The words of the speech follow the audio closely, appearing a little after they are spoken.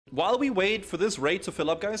while we wait for this raid to fill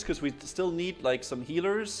up, guys, because we still need like some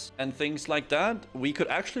healers and things like that, we could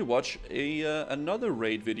actually watch another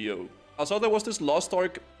raid video. I saw there was this Lost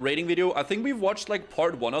Ark raiding video. I think we've watched like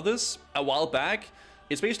part 1 of this a while back.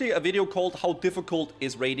 It's basically a video called How Difficult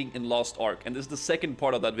is Raiding in Lost Ark, and this is the second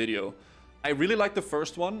part of that video. I really like the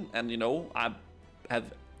first one, and you know, I have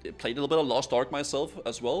played a little bit of Lost Ark myself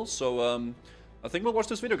as well, so I think we'll watch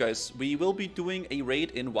this video, guys. We will be doing a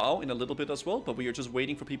raid in WoW in a little bit as well, but we are just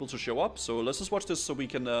waiting for people to show up, so let's just watch this so we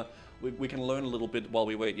can learn a little bit while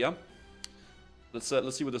we wait, yeah? Let's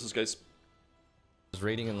see what this is, guys.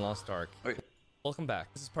 Raiding in Lost Ark. Okay. Welcome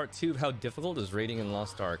back. This is part 2 of How Difficult is Raiding in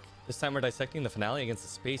Lost Ark. This time we're dissecting the finale against the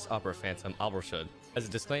space opera phantom Alborshud. As a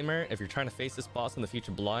disclaimer, if you're trying to face this boss in the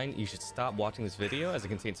future blind, you should stop watching this video as it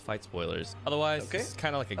contains fight spoilers. Otherwise, this is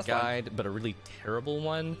kind of like a guide, but a really terrible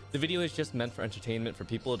one. The video is just meant for entertainment for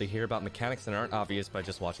people to hear about mechanics that aren't obvious by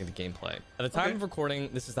just watching the gameplay. At the time of recording,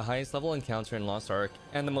 this is the highest level encounter in Lost Ark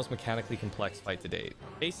and the most mechanically complex fight to date.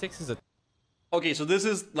 Phase 6 is a Okay, so this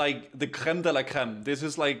is like the creme de la creme. This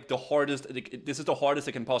is like the hardest. This is the hardest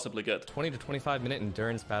it can possibly get. 20 to 25 minute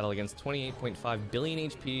endurance battle against 28.5 billion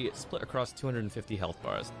HP split across 250 health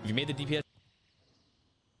bars. If you made the DPS...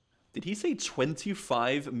 Did he say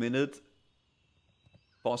 25-minute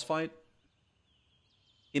boss fight?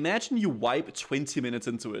 Imagine you wipe 20 minutes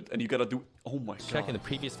into it and you gotta do... Oh my god. Check in the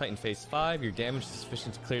previous fight in Phase 5, your damage is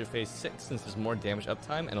sufficient to clear Phase 6 since there's more damage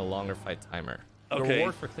uptime and a longer fight timer. The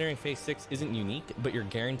reward for clearing Phase 6 isn't unique, but you're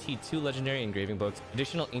guaranteed 2 legendary engraving books,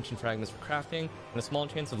 additional ancient fragments for crafting, and a small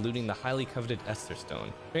chance of looting the highly coveted Esther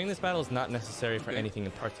Stone. Clearing this battle is not necessary for anything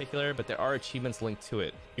in particular, but there are achievements linked to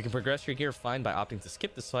it. You can progress your gear fine by opting to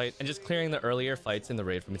skip this fight and just clearing the earlier fights in the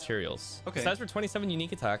raid for materials. Besides for 27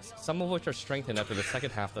 unique attacks, some of which are strengthened after the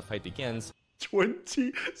second half of the fight begins.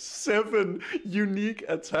 27 unique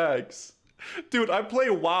attacks. Dude, I play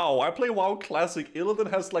WoW. I play WoW Classic. Illidan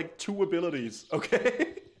has like 2 abilities,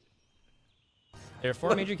 okay? There are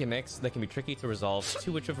 4 major gimmicks that can be tricky to resolve,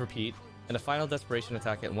 2 which of repeat, and a final desperation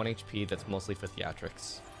attack at 1 HP that's mostly for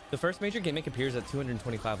theatrics. The first major gimmick appears at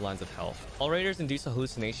 225 lines of health. All raiders induce a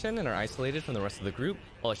hallucination and are isolated from the rest of the group,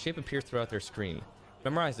 while a shape appears throughout their screen.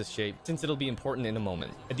 Memorize this shape, since it'll be important in a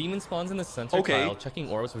moment. A demon spawns in the center tile, checking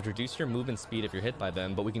orbs which reduce your movement speed if you're hit by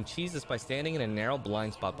them, but we can cheese this by standing in a narrow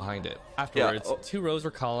blind spot behind it. Afterwards, 2 rows or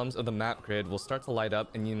columns of the map grid will start to light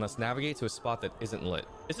up and you must navigate to a spot that isn't lit.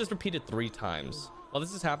 This is repeated 3 times. While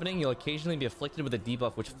this is happening, you'll occasionally be afflicted with a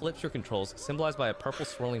debuff which flips your controls, symbolized by a purple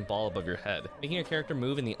swirling ball above your head, making your character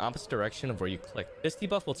move in the opposite direction of where you click. This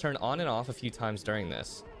debuff will turn on and off a few times during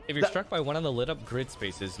this. If you're struck by one of the lit up grid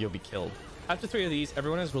spaces, you'll be killed. After 3 of these,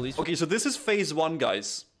 everyone is released. Okay, so this is Phase 1,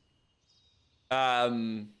 guys.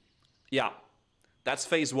 Yeah, that's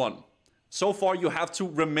Phase 1. So far, you have to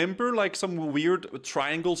remember like some weird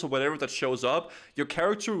triangles or whatever that shows up. Your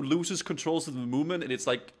character loses controls of the movement and it's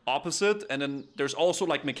like opposite. And then there's also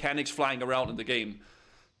like mechanics flying around in the game.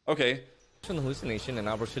 Okay. From the hallucination, and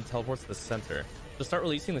Alborshud teleports to the center. She'll start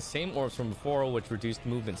releasing the same orbs from before, which reduced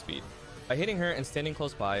movement speed. By hitting her and standing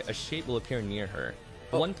close by, a shape will appear near her.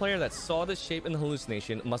 One player that saw this shape in the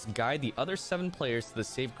hallucination must guide the other 7 players to the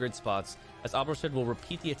safe grid spots, as Alborshud will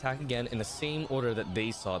repeat the attack again in the same order that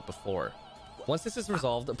they saw it before. Once this is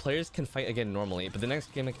resolved, players can fight again normally, but the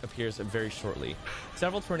next gimmick appears very shortly.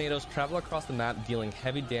 Several tornadoes travel across the map, dealing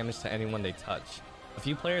heavy damage to anyone they touch. A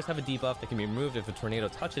few players have a debuff that can be removed if a tornado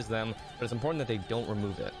touches them, but it's important that they don't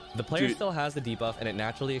remove it. If the player still has the debuff and it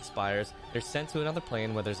naturally expires, they're sent to another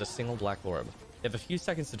plane where there's a single black orb. They have a few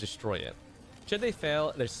seconds to destroy it. Should they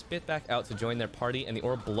fail, they're spit back out to join their party and the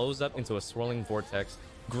orb blows up into a swirling vortex,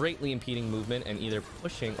 greatly impeding movement and either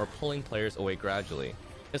pushing or pulling players away gradually.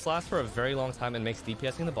 This lasts for a very long time and makes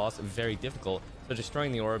DPSing the boss very difficult, so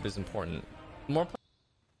destroying the orb is important.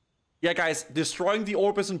 Yeah, guys, destroying the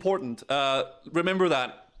orb is important. Remember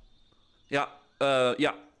that. Yeah,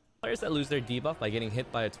 yeah. Players that lose their debuff by getting hit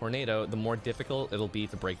by a tornado, the more difficult it'll be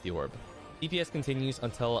to break the orb. DPS continues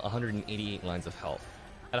until 188 lines of health.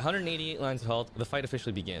 At 188 lines of health, the fight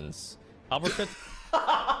officially begins. Alborshud...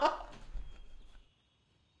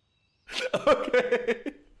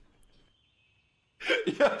 Okay.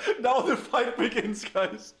 Yeah, now the fight begins,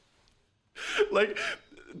 guys. Like,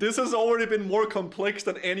 this has already been more complex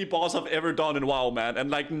than any boss I've ever done in WoW, man. And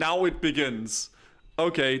like, now it begins.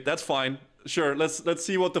 Okay, that's fine. Sure, let's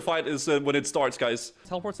see what the fight is when it starts, guys.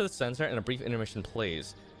 Teleport to the center and a brief intermission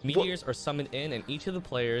plays. Meteors are summoned in and each of the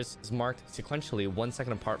players is marked sequentially 1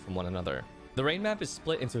 second apart from one another. The raid map is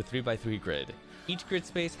split into a 3x3 grid. Each grid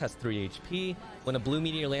space has 3 HP. When a blue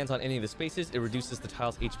meteor lands on any of the spaces, it reduces the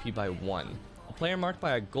tile's HP by 1. A player marked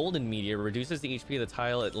by a golden meteor reduces the HP of the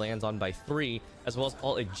tile it lands on by 3, as well as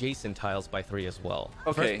all adjacent tiles by 3 as well.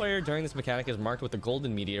 The first player during this mechanic is marked with the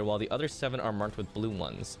golden meteor, while the other 7 are marked with blue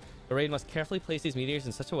ones. The raid must carefully place these meteors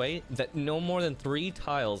in such a way that no more than 3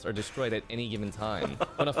 tiles are destroyed at any given time.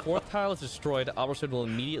 When a 4th tile is destroyed, Albershot will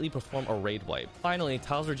immediately perform a raid wipe. Finally,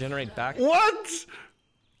 tiles regenerate back. What?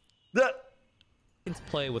 That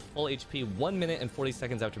Play with full HP 1 minute and 40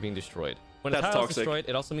 seconds after being destroyed. When a tile is destroyed,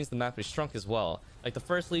 it also means the map is shrunk as well. Like the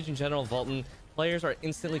first Legion General Vulcan, players are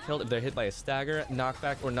instantly killed if they're hit by a stagger,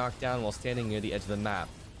 knockback, or knockdown while standing near the edge of the map.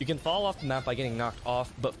 You can fall off the map by getting knocked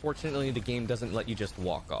off, but fortunately the game doesn't let you just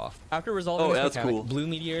walk off. After resolving this mechanic, blue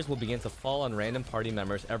meteors will begin to fall on random party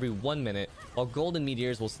members every 1 minute, while golden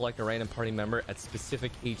meteors will select a random party member at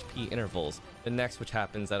specific HP intervals, the next which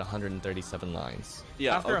happens at 137 lines.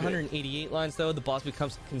 After 188 lines though, the boss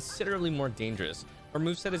becomes considerably more dangerous. Our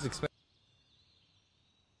moveset is expensive.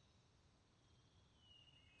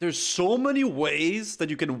 There's so many ways that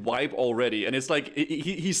you can wipe already, and it's like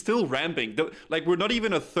he's still ramping. Like we're not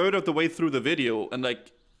even a third of the way through the video, and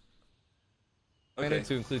like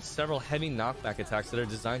to include several heavy knockback attacks that are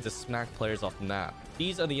designed to smack players off the map.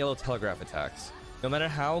 These are the yellow telegraph attacks. No matter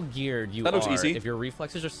how geared you are, if your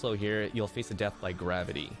reflexes are slow here, you'll face a death by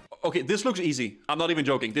gravity. Okay, this looks easy. I'm not even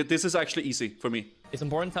joking. This is actually easy for me. It's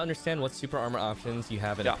important to understand what super armor options you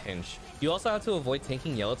have in a pinch. You also have to avoid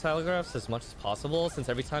tanking yellow telegraphs as much as possible, since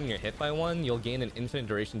every time you're hit by one, you'll gain an infinite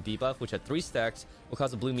duration debuff, which at 3 stacks will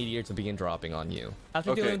cause a blue meteor to begin dropping on you.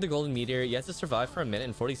 After dealing with the golden meteor, you have to survive for 1 minute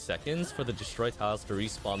and 40 seconds for the destroyed tiles to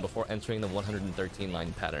respawn before entering the 113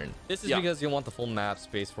 line pattern. This is because you'll want the full map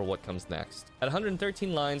space for what comes next. At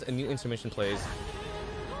 113 lines, a new intermission plays.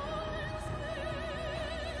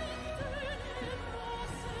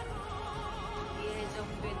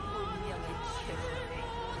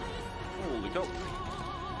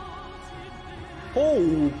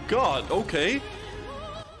 Oh god, okay.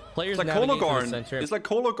 Players it's like Kologarn. It's like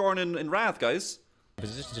Kologarn in Wrath, guys.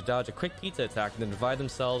 Position to dodge a quick pizza attack and then divide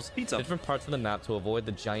themselves to different parts of the map to avoid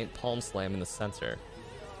the giant palm slam in the center.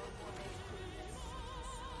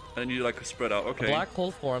 And you like spread out, okay. A black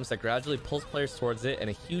hole forms that gradually pulls players towards it, and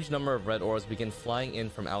a huge number of red orbs begin flying in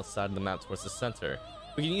from outside of the map towards the center.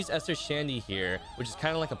 We can use Esther Shandy here, which is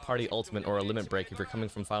kind of like a party ultimate or a limit break if you're coming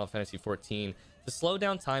from Final Fantasy XIV, to slow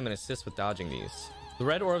down time and assist with dodging these. The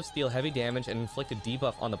red orbs deal heavy damage and inflict a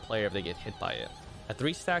debuff on the player if they get hit by it. At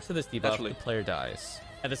 3 stacks of this debuff, the player dies.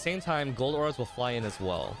 At the same time, gold orbs will fly in as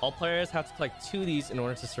well. All players have to collect 2 of these in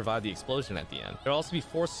order to survive the explosion at the end. There will also be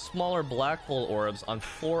 4 smaller black hole orbs on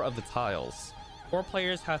 4 of the tiles. 4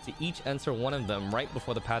 players have to each enter one of them right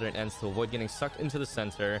before the pattern ends to avoid getting sucked into the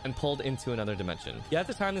center and pulled into another dimension. You have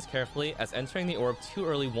to time this carefully, as entering the orb too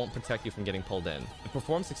early won't protect you from getting pulled in. If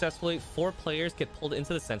performed successfully, 4 players get pulled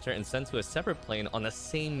into the center and sent to a separate plane on the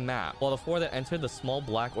same map, while the 4 that enter the small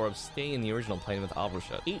black orbs stay in the original plane with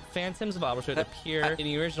Albershot. 8 phantoms of Albershot appear in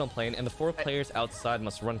the original plane, and the 4 players outside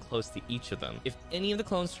must run close to each of them. If any of the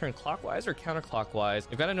clones turn clockwise or counterclockwise,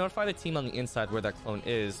 you've got to notify the team on the inside where that clone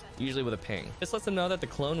is, usually with a ping. This lets them know that the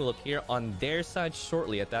clone will appear on their side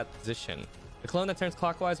shortly at that position. The clone that turns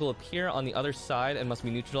clockwise will appear on the other side and must be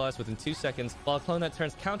neutralized within 2 seconds, while a clone that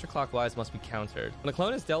turns counterclockwise must be countered. When the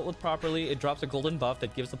clone is dealt with properly, it drops a golden buff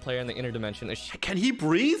that gives the player in the inner dimension a Can he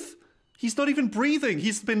breathe? He's not even breathing.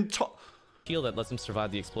 He's been shield that lets him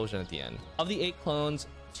survive the explosion at the end. Of the 8 clones,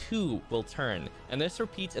 2 will turn, and this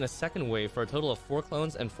repeats in a second wave for a total of 4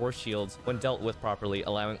 clones and 4 shields when dealt with properly,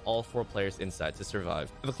 allowing all 4 players inside to survive.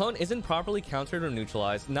 If a clone isn't properly countered or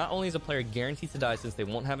neutralized, not only is a player guaranteed to die since they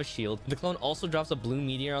won't have a shield, the clone also drops a blue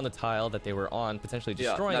meteor on the tile that they were on, potentially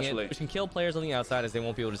destroying it, which can kill players on the outside as they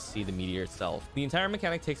won't be able to see the meteor itself. The entire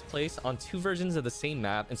mechanic takes place on 2 versions of the same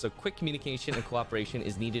map, and so quick communication and cooperation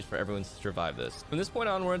is needed for everyone to survive this. From this point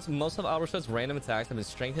onwards, most of Albershot's random attacks have been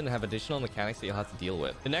strengthened and have additional mechanics that you'll have to deal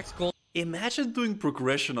with. The next goal. Imagine doing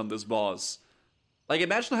progression on this boss. Like,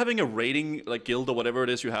 imagine having a rating, like, guild or whatever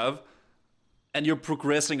it is you have, and you're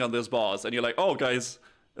progressing on this boss, and you're like, oh, guys,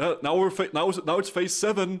 now it's phase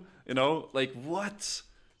 7, you know? Like, what?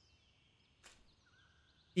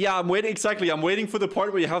 Yeah, I'm waiting for the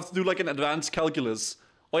part where you have to do, like, an advanced calculus.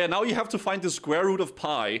 Oh yeah, now you have to find the square root of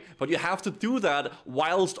pi, but you have to do that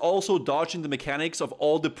whilst also dodging the mechanics of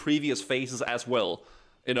all the previous phases as well.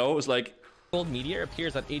 You know, it's like... Gold meteor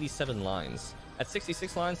appears at 87 lines. At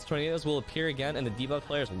 66 lines, tornadoes will appear again, and the debuff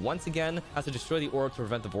players once again have to destroy the orb to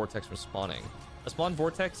prevent the vortex from spawning. A spawn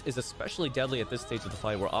vortex is especially deadly at this stage of the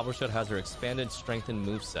fight, where Albershot has her expanded, strengthened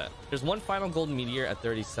moveset. There's one final golden meteor at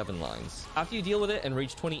 37 lines. After you deal with it and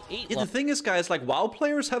reach 28 the thing is, guys, like, WoW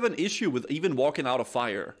players have an issue with even walking out of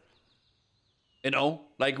fire. You know,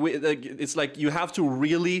 like it's like you have to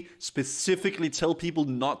really specifically tell people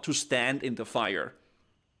not to stand in the fire.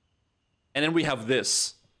 And then we have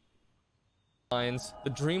this.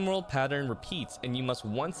 The dream world pattern repeats, and you must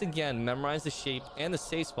once again memorize the shape and the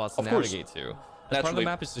safe spots to navigate to. As part of the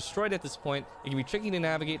map is destroyed at this point, it can be tricky to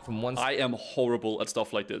navigate from one. I am horrible at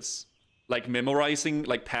stuff like this, like memorizing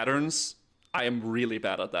like patterns. I am really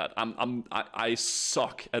bad at that. I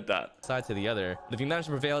suck at that. Side to the other. But if you manage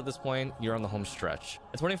to prevail at this point, you're on the home stretch.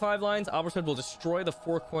 At 25 lines, Albershot will destroy the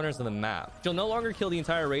 4 corners of the map. She'll no longer kill the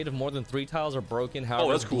entire raid if more than 3 tiles are broken.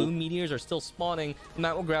 However, that's cool. Blue meteors are still spawning. The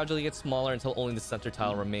map will gradually get smaller until only the center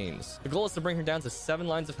tile remains. The goal is to bring her down to 7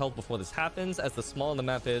 lines of health before this happens, as the smaller the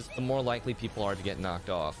map is, the more likely people are to get knocked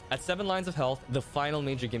off. At 7 lines of health, the final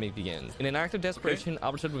major gimmick begins. In an act of desperation,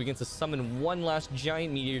 Albershot will begin to summon one last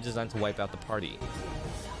giant meteor designed to wipe out the party.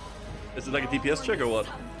 Is it like a DPS check or what?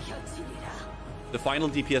 The final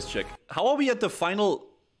DPS check. How are we at the final?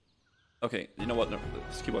 Okay, you know what? No,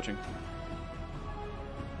 let's keep watching.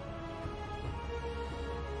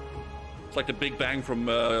 It's like the Big Bang from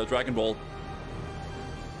Dragon Ball.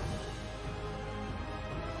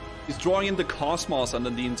 He's drawing in the cosmos and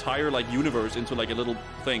then the entire like universe into like a little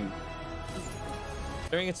thing.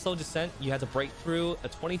 During its slow descent, you had to break through a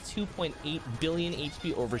 22.8 billion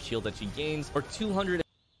HP overshield that she gains, or 200.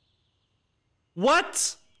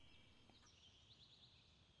 What?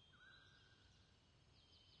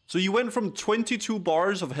 So you went from 22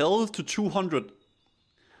 bars of health to 200.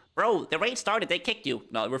 Bro, the raid started, they kicked you.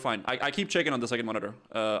 No, we're fine. I keep checking on the second monitor.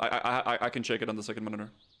 I can check it on the second monitor.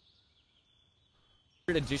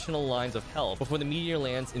 Additional lines of health before the meteor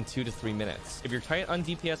lands in 2 to 3 minutes. If you're tight on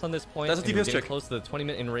DPS on this point, that's a DPS check. Close to the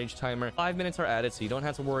 20-minute enrage timer, 5 minutes are added, so you don't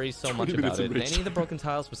have to worry so much about it. And any of the broken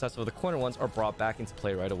tiles, besides for the corner ones, are brought back into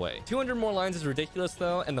play right away. 200 more lines is ridiculous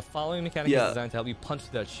though, and the following mechanic is designed to help you punch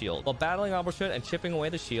through that shield. While battling Albershot and chipping away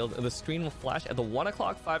the shield, the screen will flash at the 1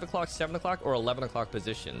 o'clock, 5 o'clock, 7 o'clock, or 11 o'clock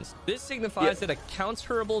positions. This signifies that a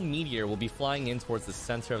counterable meteor will be flying in towards the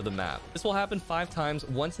center of the map. This will happen 5 times,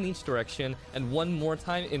 once in each direction, and 1 more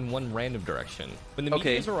time in one random direction. When the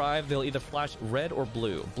meteors arrive, they'll either flash red or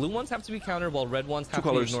blue. Blue ones have to be countered, while red ones have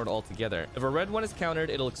to be ignored altogether. If a red one is countered,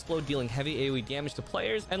 it'll explode, dealing heavy AoE damage to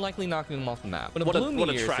players and likely knocking them off the map. When what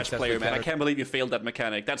a trash player, man. I can't believe you failed that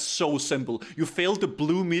mechanic. That's so simple. You failed the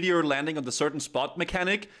blue meteor landing on the certain spot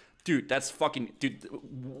mechanic. Dude, that's fucking... Dude,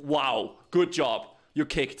 wow. Good job. You're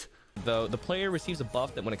kicked. Though the player receives a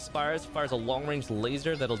buff that when expires fires a long-range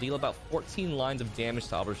laser that'll deal about 14 lines of damage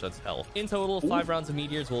to Albershot's health. In total, 5 rounds of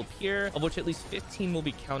meteors will appear, of which at least 15 will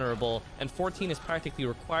be counterable, and 14 is practically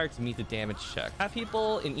required to meet the damage check. Have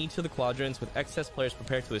people in each of the quadrants with excess players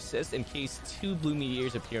prepared to assist in case 2 blue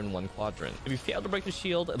meteors appear in one quadrant. If you fail to break the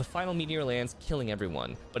shield, the final meteor lands, killing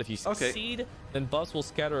everyone. But if you succeed, then buffs will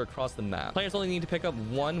scatter across the map. Players only need to pick up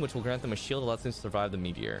 1, which will grant them a shield that lets them survive the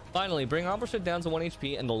meteor. Finally, bring Albershot down to 1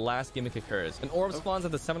 HP, and the last gimmick occurs. An orb spawns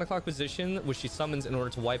at the 7 o'clock position, which she summons in order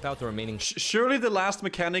to wipe out the remaining... Surely the last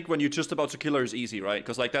mechanic when you're just about to kill her is easy, right?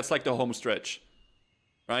 Because like that's like the home stretch,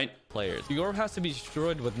 right? Players. The orb has to be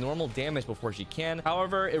destroyed with normal damage before she can.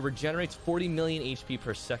 However, it regenerates 40 million HP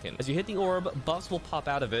per second. As you hit the orb, buffs will pop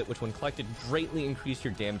out of it, which when collected greatly increase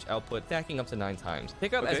your damage output, stacking up to 9 times.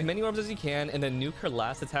 Pick up as many orbs as you can, and then nuke her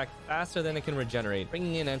last attack faster than it can regenerate,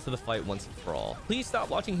 bringing an end to the fight once and for all. Please stop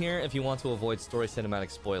watching here if you want to avoid story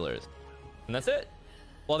cinematic spoilers. And that's it.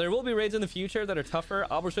 While there will be raids in the future that are tougher,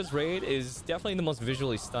 Albershot's raid is definitely the most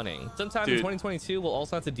visually stunning. Sometime in 2022, we'll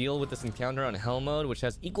also have to deal with this encounter on Hell mode, which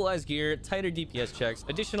has equalized gear, tighter DPS checks,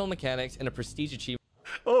 additional mechanics, and a prestige achievement.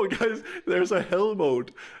 Oh, guys, there's a Hell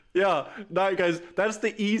mode. Yeah, no, guys, that's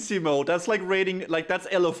the easy mode. That's like raiding, like that's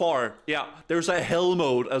LFR. Yeah, there's a Hell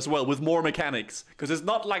mode as well with more mechanics. Because it's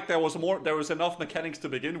not like there was enough mechanics to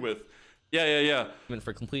begin with. Yeah.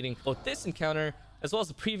 For completing both this encounter as well as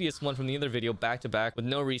the previous one from the other video back to back with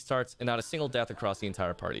no restarts and not a single death across the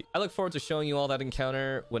entire party. I look forward to showing you all that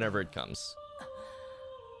encounter whenever it comes.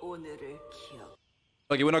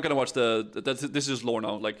 Okay, we're not gonna watch this is lore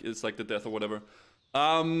now, like it's like the death or whatever.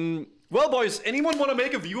 Well boys, anyone wanna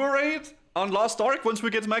make a viewer raid on Lost Ark once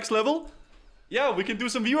we get to max level? Yeah, we can do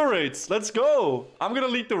some viewer raids. Let's go. I'm gonna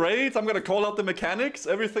lead the raids, I'm gonna call out the mechanics,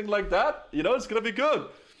 everything like that. You know, it's gonna be good.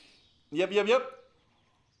 Yep.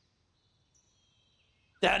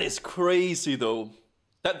 That is crazy though.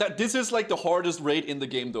 This is like the hardest raid in the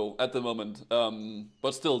game though at the moment.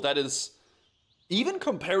 But still, that is, even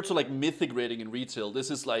compared to like mythic raiding in retail,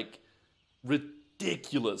 this is like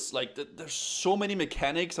ridiculous. Like there's so many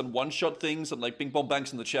mechanics and one-shot things and like bing bong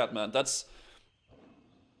bangs in the chat, man. That's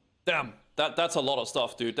a lot of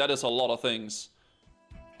stuff, dude. That is a lot of things.